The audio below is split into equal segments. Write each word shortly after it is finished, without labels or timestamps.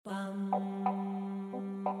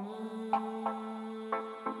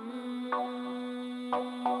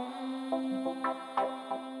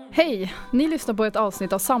Hej! Ni lyssnar på ett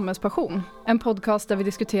avsnitt av Samhällspassion. En podcast där vi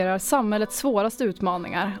diskuterar samhällets svåraste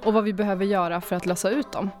utmaningar och vad vi behöver göra för att lösa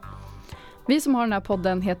ut dem. Vi som har den här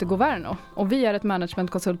podden heter Governo och vi är ett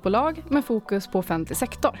managementkonsultbolag med fokus på offentlig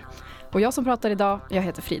sektor. Och jag som pratar idag, jag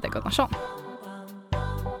heter Frida Gunnarsson.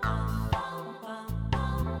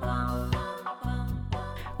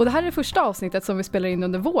 Och det här är det första avsnittet som vi spelar in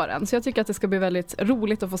under våren, så jag tycker att det ska bli väldigt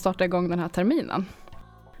roligt att få starta igång den här terminen.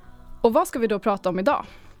 Och vad ska vi då prata om idag?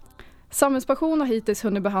 Samhällspassion har hittills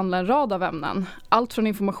hunnit behandla en rad av ämnen. Allt från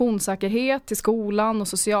informationssäkerhet till skolan och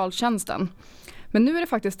socialtjänsten. Men nu är det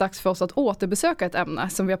faktiskt dags för oss att återbesöka ett ämne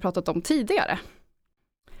som vi har pratat om tidigare.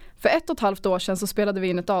 För 1,5 år sedan så spelade vi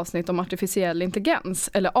in ett avsnitt om artificiell intelligens,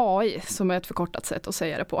 eller AI som är ett förkortat sätt att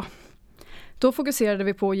säga det på. Då fokuserade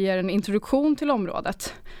vi på att ge en introduktion till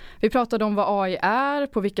området. Vi pratade om vad AI är,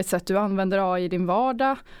 på vilket sätt du använder AI i din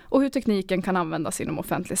vardag och hur tekniken kan användas inom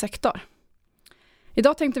offentlig sektor.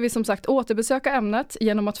 Idag tänkte vi som sagt återbesöka ämnet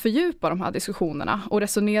genom att fördjupa de här diskussionerna och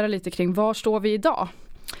resonera lite kring var står vi idag.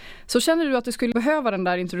 Så känner du att du skulle behöva den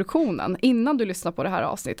där introduktionen innan du lyssnar på det här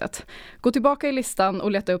avsnittet? Gå tillbaka i listan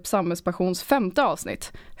och leta upp Samhällspassions 5:e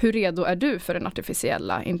avsnitt. Hur redo är du för den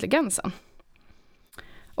artificiella intelligensen?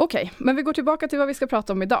 Okej, men vi går tillbaka till vad vi ska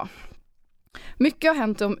prata om idag. Mycket har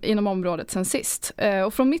hänt inom området sen sist.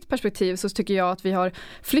 Och från mitt perspektiv så tycker jag att vi har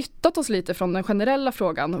flyttat oss lite från den generella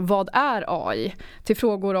frågan, vad är AI? Till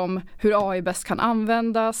frågor om hur AI bäst kan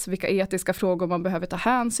användas, vilka etiska frågor man behöver ta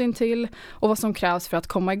hänsyn till och vad som krävs för att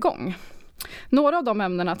komma igång. Några av de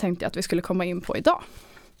ämnena tänkte jag att vi skulle komma in på idag.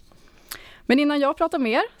 Men innan jag pratar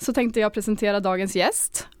mer så tänkte jag presentera dagens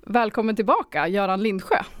gäst. Välkommen tillbaka, Göran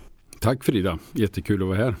Lindsjö. Tack Frida, jättekul att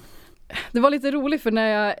vara här. Det var lite roligt för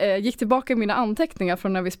när jag gick tillbaka i mina anteckningar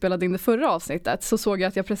från när vi spelade in det förra avsnittet så såg jag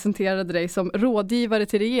att jag presenterade dig som rådgivare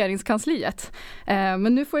till regeringskansliet.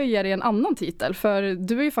 Men nu får jag ge dig en annan titel för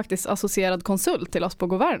du är ju faktiskt associerad konsult till oss på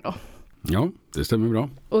Governo. Ja, det stämmer bra.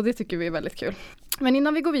 Och det tycker vi är väldigt kul. Men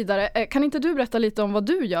innan vi går vidare, kan inte du berätta lite om vad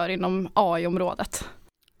du gör inom AI-området?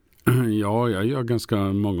 Ja, jag gör ganska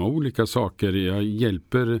många olika saker. Jag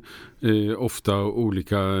hjälper ofta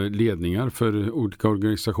olika ledningar för olika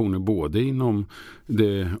organisationer, både inom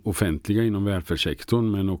det offentliga, inom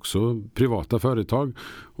välfärdssektorn, men också privata företag.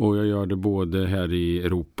 Och jag gör det både här i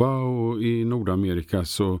Europa och i Nordamerika,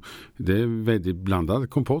 så det är väldigt blandad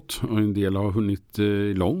kompott. Och en del har hunnit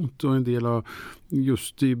långt och en del har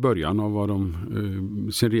just i början av vad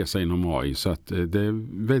sin resa inom AI. Så att det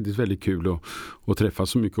är väldigt, väldigt kul att träffa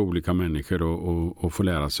så mycket olika människor och få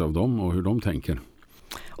lära sig av dem och hur de tänker.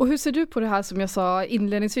 Och hur ser du på det här som jag sa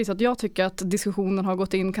inledningsvis, att jag tycker att diskussionen har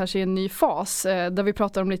gått in kanske i en ny fas där vi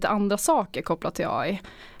pratar om lite andra saker kopplat till AI?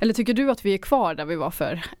 Eller tycker du att vi är kvar där vi var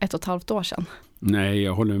för 1,5 år sedan? Nej,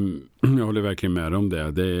 jag håller verkligen med om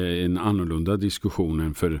det. Det är en annorlunda diskussion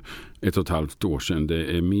än för 1,5 år sedan.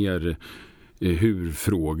 Det är mer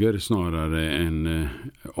hur-frågor snarare än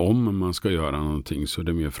om man ska göra någonting. Så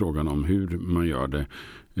det är mer frågan om hur man gör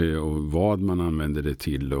det och vad man använder det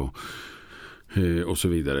till och så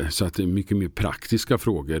vidare. Så att det är mycket mer praktiska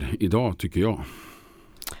frågor idag, tycker jag.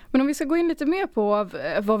 Men om vi ska gå in lite mer på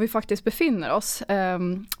var vi faktiskt befinner oss.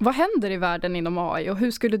 Vad händer i världen inom AI och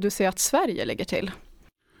hur skulle du säga att Sverige ligger till?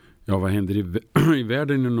 Ja, vad händer i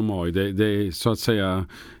världen inom AI? Det är så att säga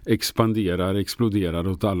exploderar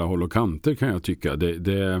åt alla håll och kanter, kan jag tycka.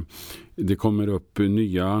 Det kommer upp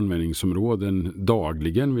nya användningsområden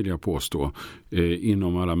dagligen, vill jag påstå,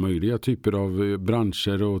 inom alla möjliga typer av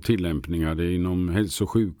branscher och tillämpningar. Det är inom hälso- och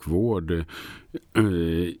sjukvård,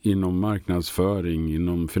 inom marknadsföring,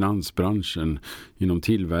 inom finansbranschen, inom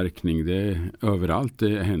tillverkning. Överallt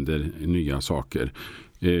det händer nya saker.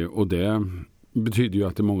 Och det betyder ju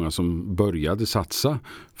att det är många som började satsa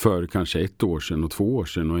för kanske 1 år sedan och 2 år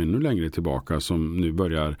sedan och ännu längre tillbaka som nu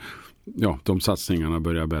de satsningarna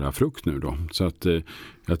börjar bära frukt nu då. Så att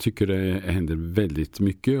jag tycker det händer väldigt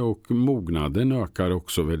mycket och mognaden ökar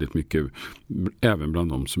också väldigt mycket även bland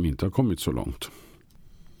de som inte har kommit så långt.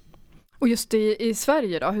 Och just i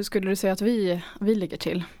Sverige då, hur skulle du säga att vi ligger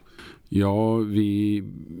till? Ja,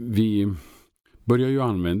 vi börjar ju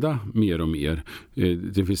använda mer och mer.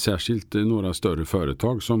 Det finns särskilt några större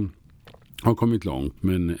företag som har kommit långt,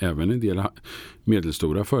 men även en del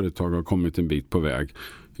medelstora företag har kommit en bit på väg.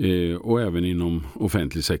 Och även inom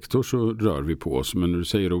offentlig sektor så rör vi på oss. Men när du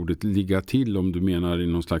säger ordet ligga till, om du menar i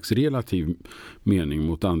någon slags relativ mening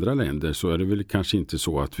mot andra länder, så är det väl kanske inte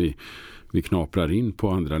så att vi knaprar in på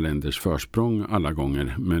andra länders försprång alla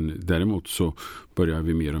gånger. Men däremot så börjar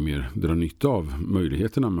vi mer och mer dra nytta av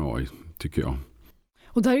möjligheterna med AI, tycker jag.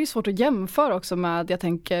 Och där är ju svårt att jämföra också med, jag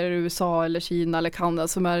tänker USA eller Kina eller Kanada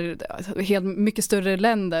som är helt mycket större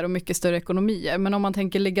länder och mycket större ekonomier. Men om man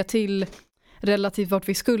tänker ligga till relativt vart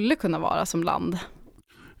vi skulle kunna vara som land.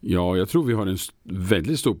 Ja, jag tror vi har en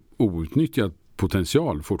väldigt stor outnyttjad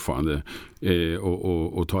potential fortfarande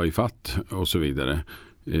och ta i fatt och så vidare.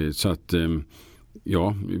 Så att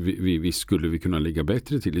ja, vi skulle vi kunna ligga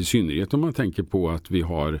bättre till. I synnerhet om man tänker på att vi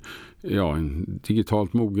har en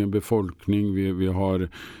digitalt mogen befolkning. Vi har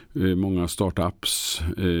många startups.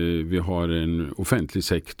 Vi har en offentlig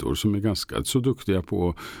sektor som är ganska så duktiga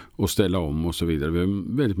på att ställa om och så vidare. Vi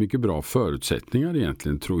har väldigt mycket bra förutsättningar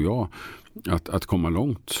egentligen, tror jag, att komma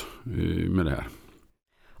långt med det här.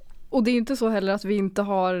 Och det är inte så heller att vi inte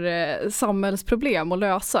har samhällsproblem att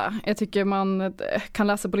lösa. Jag tycker man kan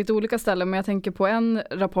läsa på lite olika ställen, men jag tänker på en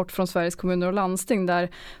rapport från Sveriges kommuner och landsting där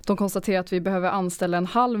de konstaterar att vi behöver anställa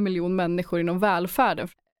 500 000 människor inom välfärden.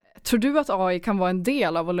 Tror du att AI kan vara en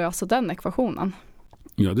del av att lösa den ekvationen?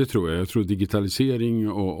 Ja, det tror jag. Jag tror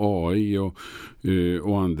digitalisering och AI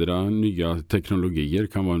och andra nya teknologier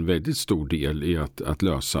kan vara en väldigt stor del i att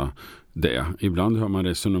lösa det. Ibland hör man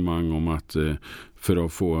resonemang om att för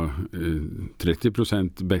att få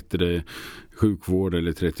 30% bättre sjukvård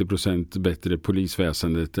eller 30% bättre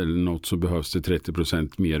polisväsendet eller något, så behövs det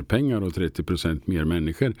 30% mer pengar och 30% mer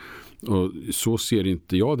människor. Och så ser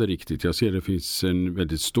inte jag det riktigt. Jag ser att det finns en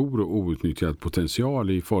väldigt stor och outnyttjad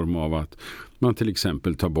potential i form av att man till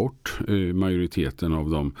exempel tar bort majoriteten av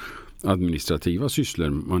de administrativa sysslor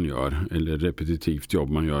man gör eller repetitivt jobb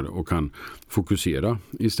man gör och kan fokusera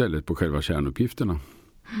istället på själva kärnuppgifterna.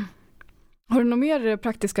 Har du några mer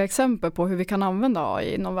praktiska exempel på hur vi kan använda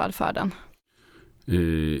AI inom välfärden?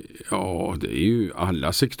 Ja, det är ju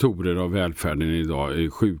alla sektorer av välfärden idag.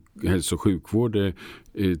 Hälso- och sjukvård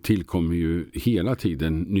tillkommer ju hela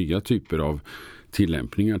tiden nya typer av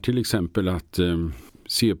tillämpningar. Till exempel att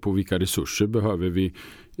se på vilka resurser behöver vi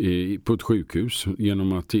på ett sjukhus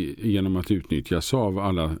genom att utnyttjas av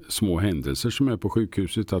alla små händelser som är på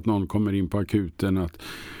sjukhuset. Att någon kommer in på akuten,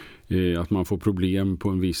 att man får problem på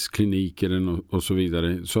en viss klinik och så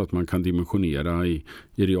vidare, så att man kan dimensionera i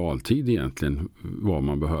realtid egentligen vad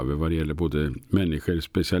man behöver vad det gäller både människor,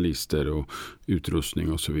 specialister och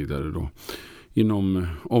utrustning och så vidare då. Inom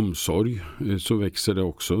omsorg så växer det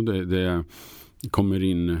också. Det kommer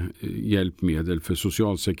in hjälpmedel för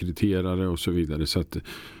socialsekreterare och så vidare. Så att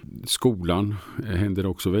skolan händer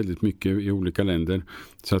också väldigt mycket i olika länder.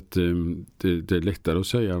 Så att det är lättare att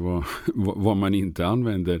säga vad man inte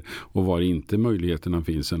använder och var inte möjligheterna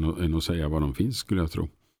finns än att säga var de finns, skulle jag tro.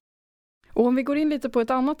 Och om vi går in lite på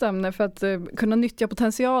ett annat ämne, för att kunna nyttja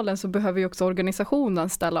potentialen så behöver ju också organisationen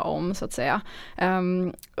ställa om, så att säga.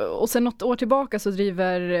 Och sen något år tillbaka så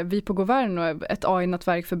driver vi på Governo ett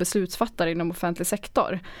AI-nätverk för beslutsfattare inom offentlig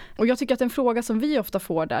sektor. Och jag tycker att en fråga som vi ofta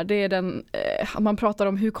får där, det är man pratar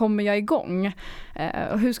om hur kommer jag igång?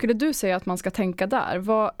 Hur skulle du säga att man ska tänka där?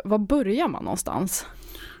 Var börjar man någonstans?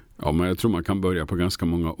 Ja, men jag tror man kan börja på ganska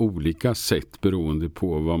många olika sätt beroende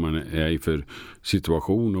på vad man är i för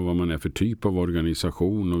situation och vad man är för typ av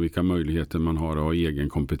organisation och vilka möjligheter man har att ha egen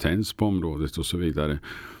kompetens på området och så vidare.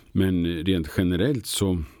 Men rent generellt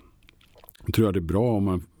så tror jag det är bra om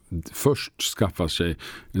man först skaffar sig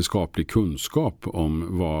en skaplig kunskap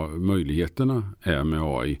om vad möjligheterna är med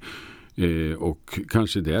AI. Och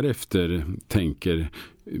kanske därefter tänker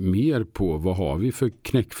mer på vad har vi för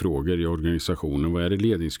knäckfrågor i organisationen, vad är det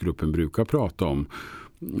ledningsgruppen brukar prata om,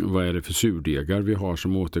 vad är det för surdegar vi har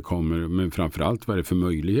som återkommer, men framförallt vad är det för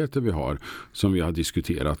möjligheter vi har som vi har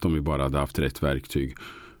diskuterat om vi bara hade haft rätt verktyg.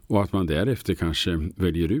 Och att man därefter kanske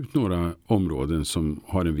väljer ut några områden som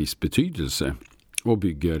har en viss betydelse och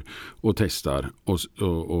bygger och testar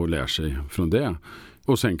och lär sig från det.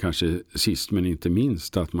 Och sen kanske sist men inte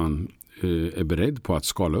minst att man är beredd på att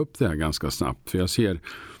skala upp det här ganska snabbt. För jag ser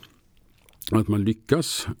att man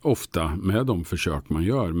lyckas ofta med de försök man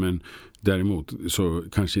gör, men däremot så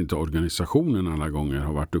kanske inte organisationen alla gånger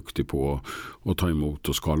har varit duktig på att ta emot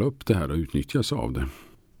och skala upp det här och utnyttja sig av det.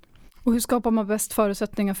 Och hur skapar man bäst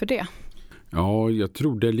förutsättningar för det? Ja, jag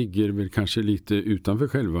tror det ligger väl kanske lite utanför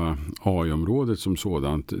själva AI-området som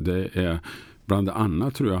sådant. Det är bland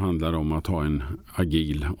annat, tror jag, handlar om att ha en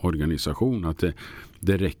agil organisation. Att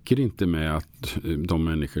det räcker inte med att de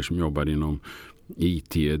människor som jobbar inom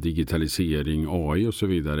IT, digitalisering, AI och så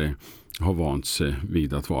vidare har vant sig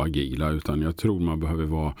vid att vara agila, utan jag tror man behöver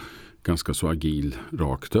vara ganska så agil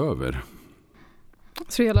rakt över.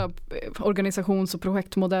 Så hela organisations- och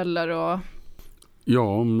projektmodeller och... Ja,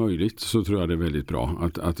 om möjligt så tror jag det är väldigt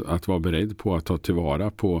bra att vara beredd på att ta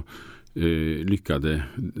tillvara på lyckade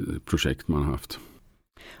projekt man haft.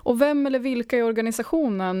 Och vem eller vilka i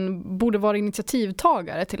organisationen borde vara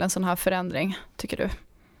initiativtagare till en sån här förändring, tycker du?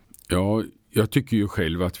 Ja, jag tycker ju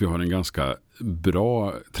själv att vi har en ganska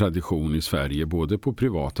bra tradition i Sverige, både på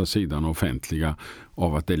privata sidan och offentliga,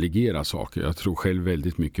 av att delegera saker. Jag tror själv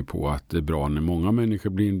väldigt mycket på att det är bra när många människor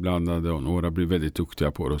blir inblandade och några blir väldigt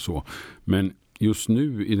duktiga på det och så. Men just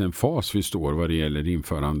nu i den fas vi står vad det gäller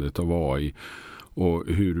införandet av AI och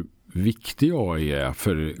hur viktig AI är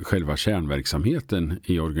för själva kärnverksamheten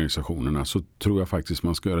i organisationerna, så tror jag faktiskt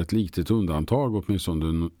man ska göra ett litet undantag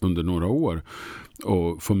åtminstone under några år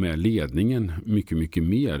och få med ledningen mycket, mycket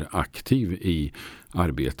mer aktiv i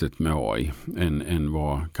arbetet med AI än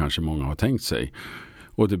vad kanske många har tänkt sig.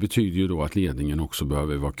 Och det betyder ju då att ledningen också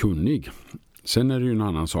behöver vara kunnig. Sen är det ju en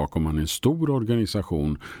annan sak, om man är en stor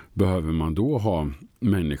organisation behöver man då ha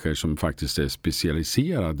människor som faktiskt är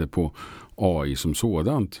specialiserade på AI som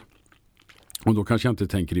sådant. Och då kanske jag inte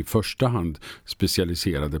tänker i första hand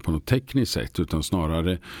specialiserade på något tekniskt sätt, utan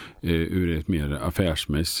snarare ur ett mer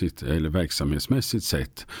affärsmässigt eller verksamhetsmässigt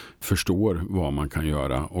sätt förstår vad man kan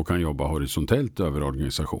göra och kan jobba horisontellt över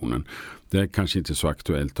organisationen. Det är kanske inte så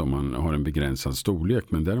aktuellt om man har en begränsad storlek,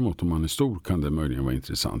 men däremot om man är stor kan det möjligen vara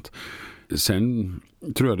intressant. Sen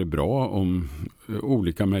tror jag det är bra om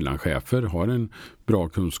olika mellanchefer har en bra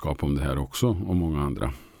kunskap om det här också och många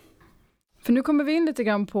andra. För nu kommer vi in lite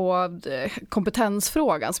grann på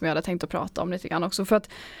kompetensfrågan som jag hade tänkt att prata om lite grann också. För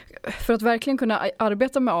att verkligen kunna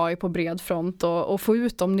arbeta med AI på bred front och få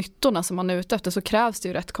ut de nyttorna som man är ute efter, så krävs det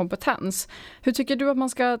ju rätt kompetens. Hur tycker du att man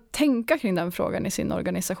ska tänka kring den frågan i sin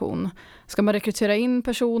organisation? Ska man rekrytera in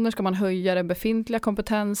personer? Ska man höja den befintliga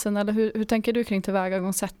kompetensen? Eller hur tänker du kring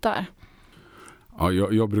tillvägagångssätt där? Ja,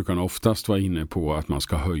 jag brukar oftast vara inne på att man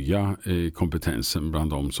ska höja kompetensen bland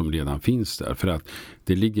de som redan finns där. För att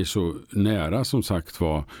det ligger så nära, som sagt,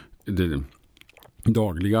 var det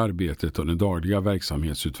dagliga arbetet och den dagliga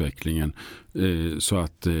verksamhetsutvecklingen, så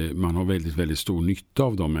att man har väldigt, väldigt stor nytta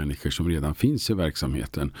av de människor som redan finns i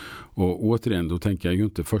verksamheten. Och återigen, då tänker jag ju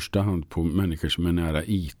inte i första hand på människor som är nära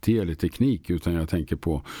IT eller teknik, utan jag tänker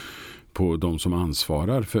på de som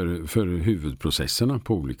ansvarar för huvudprocesserna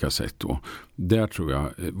på olika sätt då. Där tror jag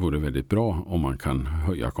vore väldigt bra om man kan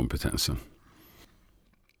höja kompetensen.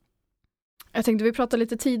 Jag tänkte vi pratade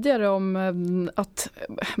lite tidigare om att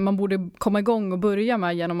man borde komma igång och börja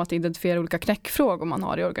med genom att identifiera olika knäckfrågor man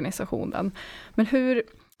har i organisationen. Men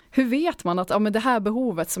hur vet man att men det här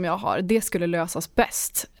behovet som jag har, det skulle lösas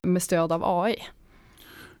bäst med stöd av AI?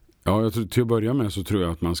 Ja, till att börja med så tror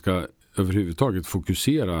jag att man ska överhuvudtaget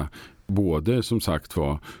fokusera både, som sagt,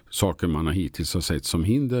 var saker man har hittills har sett som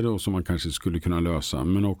hinder och som man kanske skulle kunna lösa,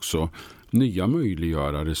 men också nya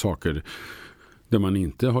möjliggörare, saker där man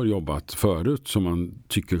inte har jobbat förut som man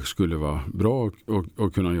tycker skulle vara bra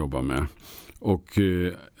att kunna jobba med. Och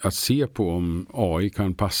att se på om AI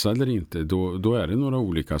kan passa eller inte, då är det några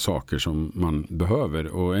olika saker som man behöver.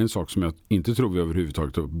 Och en sak som jag inte tror vi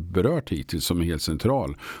överhuvudtaget har berört hittills som är helt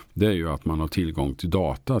central, det är ju att man har tillgång till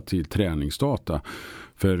data, till träningsdata.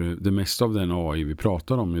 För det mesta av den AI vi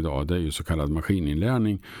pratar om idag, det är ju så kallad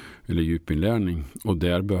maskininlärning eller djupinlärning. Och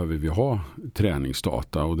där behöver vi ha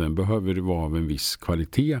träningsdata och den behöver vara av en viss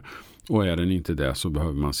kvalitet. Och är den inte det så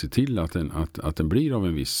behöver man se till att den blir av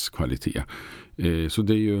en viss kvalitet. Så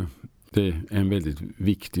det är en väldigt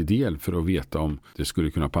viktig del för att veta om det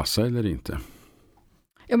skulle kunna passa eller inte.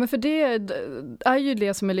 Ja, men för det är ju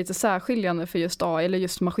det som är lite särskiljande för just AI eller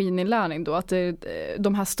just maskininlärning då, att det är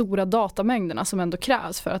de här stora datamängderna som ändå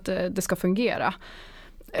krävs för att det ska fungera.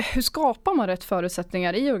 Hur skapar man rätt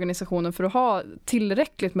förutsättningar i organisationen för att ha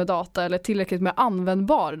tillräckligt med data eller tillräckligt med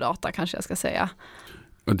användbar data, kanske jag ska säga?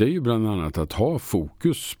 Det är ju bland annat att ha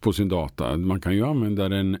fokus på sin data. Man kan ju använda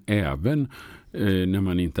den även när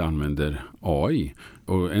man inte använder AI.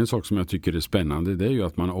 Och en sak som jag tycker är spännande, det är ju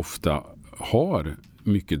att man ofta har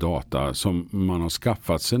mycket data som man har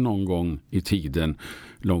skaffat sig någon gång i tiden,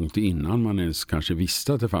 långt innan man ens kanske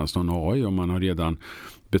visste att det fanns någon AI, och man har redan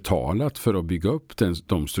betalat för att bygga upp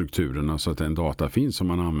de strukturerna så att den data finns som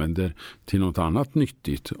man använder till något annat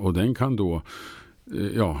nyttigt, och den kan då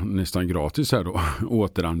nästan gratis här då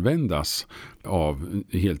återanvändas av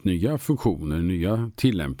helt nya funktioner, nya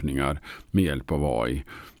tillämpningar med hjälp av AI.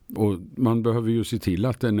 Och man behöver ju se till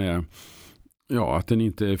att den är att den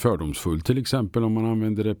inte är fördomsfull, till exempel om man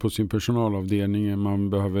använder det på sin personalavdelning. Man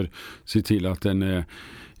behöver se till att den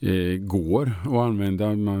går att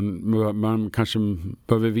använda. Man kanske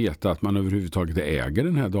behöver veta att man överhuvudtaget äger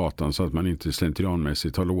den här datan så att man inte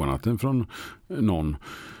slentrianmässigt har lånat den från någon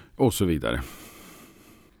och så vidare.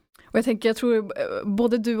 Och jag tror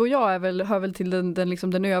både du och jag hör väl till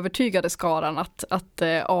den övertygade skaran att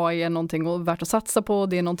AI är någonting värt att satsa på,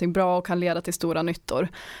 det är någonting bra och kan leda till stora nyttor.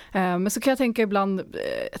 Men så kan jag tänka ibland,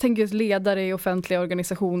 ledare i offentliga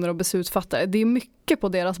organisationer och beslutsfattare, det är mycket på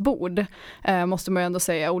deras bord, måste man ju ändå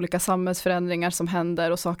säga, olika samhällsförändringar som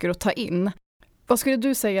händer och saker att ta in. Vad skulle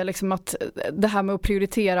du säga liksom, att det här med att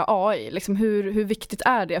prioritera AI, liksom, hur viktigt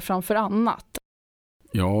är det framför annat?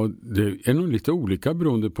 Ja, det är nog lite olika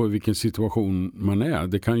beroende på vilken situation man är.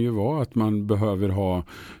 Det kan ju vara att man behöver ha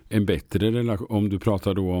en bättre relation, om du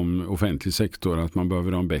pratar då om offentlig sektor, att man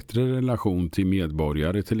behöver ha en bättre relation till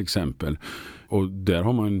medborgare till exempel. Och där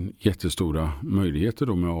har man jättestora möjligheter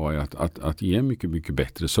då med AI att ge mycket, mycket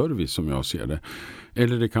bättre service som jag ser det.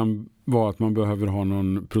 Eller det kan vara att man behöver ha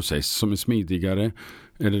någon process som är smidigare.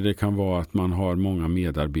 Eller det kan vara att man har många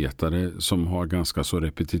medarbetare som har ganska så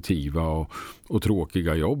repetitiva och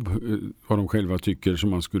tråkiga jobb. Vad de själva tycker, som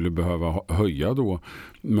man skulle behöva höja då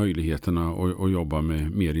möjligheterna att jobba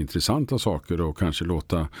med mer intressanta saker och kanske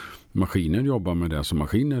låta maskiner jobba med det som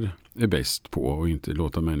maskiner är bäst på och inte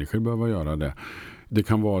låta människor behöva göra det. Det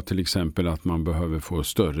kan vara till exempel att man behöver få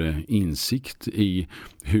större insikt i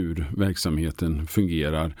hur verksamheten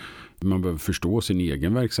fungerar. Man behöver förstå sin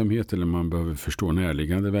egen verksamhet, eller man behöver förstå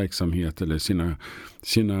närliggande verksamhet eller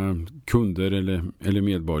sina kunder eller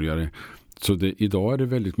medborgare. Så idag är det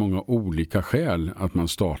väldigt många olika skäl att man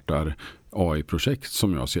startar AI-projekt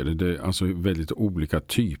som jag ser det. Det är alltså väldigt olika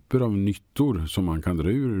typer av nyttor som man kan dra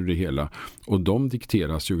ur det hela. Och de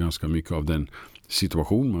dikteras ju ganska mycket av den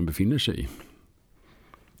situation man befinner sig i.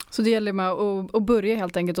 Så det gäller med att börja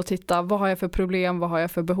helt enkelt och titta, vad har jag för problem, vad har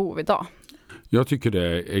jag för behov idag? Jag tycker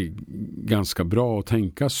det är ganska bra att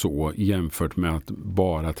tänka så jämfört med att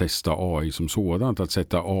bara testa AI som sådant. Att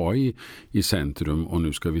sätta AI i centrum och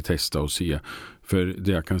nu ska vi testa och se. För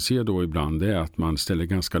det jag kan se då ibland är att man ställer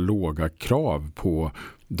ganska låga krav på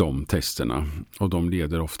de testerna. Och de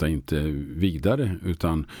leder ofta inte vidare,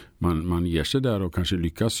 utan man ger sig där och kanske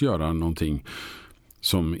lyckas göra någonting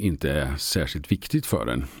som inte är särskilt viktigt för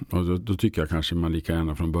en. Och då tycker jag kanske man lika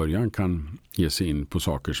gärna från början kan ge sig in på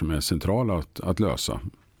saker som är centrala att lösa.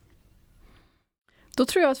 Då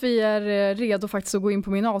tror jag att vi är redo faktiskt att gå in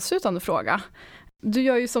på min avslutande fråga. Du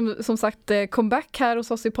gör ju som sagt comeback här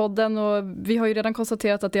hos oss i podden, och vi har ju redan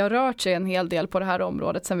konstaterat att det har rört sig en hel del på det här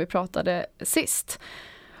området sedan vi pratade sist.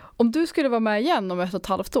 Om du skulle vara med igen om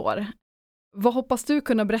 1,5 år, vad hoppas du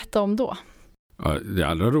kunna berätta om då? Ja, det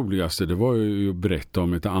allra roligaste det var ju att berätta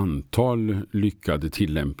om ett antal lyckade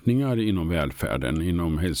tillämpningar inom välfärden,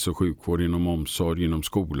 inom hälso- och sjukvård, inom omsorg, inom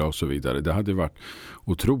skola och så vidare. Det hade varit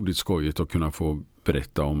otroligt skojigt att kunna få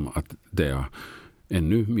berätta om att det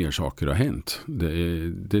ännu mer saker har hänt.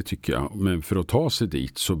 Det tycker jag. Men för att ta sig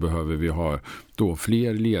dit så behöver vi ha då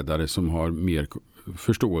fler ledare som har mer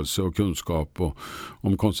förståelse och kunskap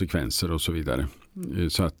om konsekvenser och så vidare.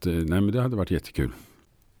 Så att men det hade varit jättekul.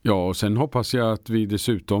 Ja, och sen hoppas jag att vi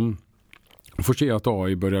dessutom får se att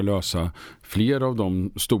AI börjar lösa fler av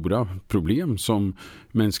de stora problem som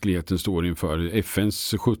mänskligheten står inför.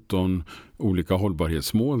 FNs 17 olika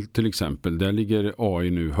hållbarhetsmål till exempel. Där ligger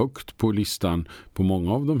AI nu högt på listan på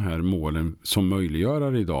många av de här målen som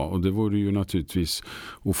möjliggörare idag. Och det vore ju naturligtvis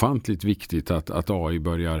ofantligt viktigt att AI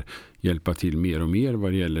börjar hjälpa till mer och mer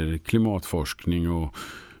vad gäller klimatforskning och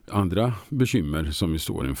andra bekymmer som vi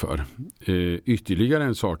står inför. Ytterligare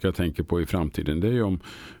en sak jag tänker på i framtiden, det är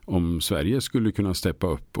om Sverige skulle kunna steppa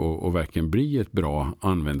upp och verkligen bli ett bra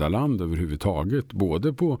användarland överhuvudtaget,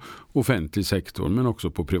 både på offentlig sektor men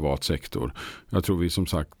också på privat sektor. Jag tror vi som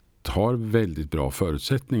sagt har väldigt bra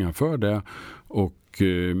förutsättningar för det, och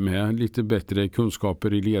med lite bättre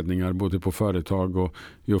kunskaper i ledningar både på företag och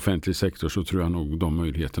i offentlig sektor så tror jag nog de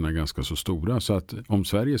möjligheterna är ganska så stora. Så att om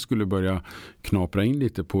Sverige skulle börja knapra in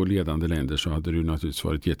lite på ledande länder så hade det naturligtvis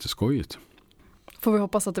varit jätteskojigt. Får vi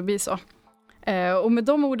hoppas att det blir så. Och med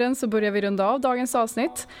de orden så börjar vi runda av dagens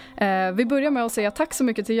avsnitt. Vi börjar med att säga tack så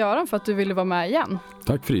mycket till Göran för att du ville vara med igen.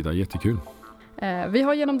 Tack Frida, jättekul. Vi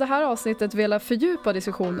har genom det här avsnittet velat fördjupa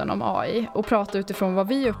diskussionen om AI och prata utifrån vad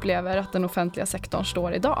vi upplever att den offentliga sektorn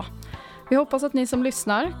står idag. Vi hoppas att ni som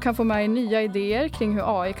lyssnar kan få med er nya idéer kring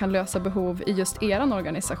hur AI kan lösa behov i just er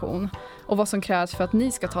organisation och vad som krävs för att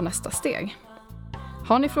ni ska ta nästa steg.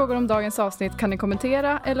 Har ni frågor om dagens avsnitt kan ni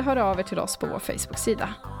kommentera eller höra av er till oss på vår Facebook-sida.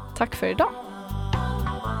 Tack för idag!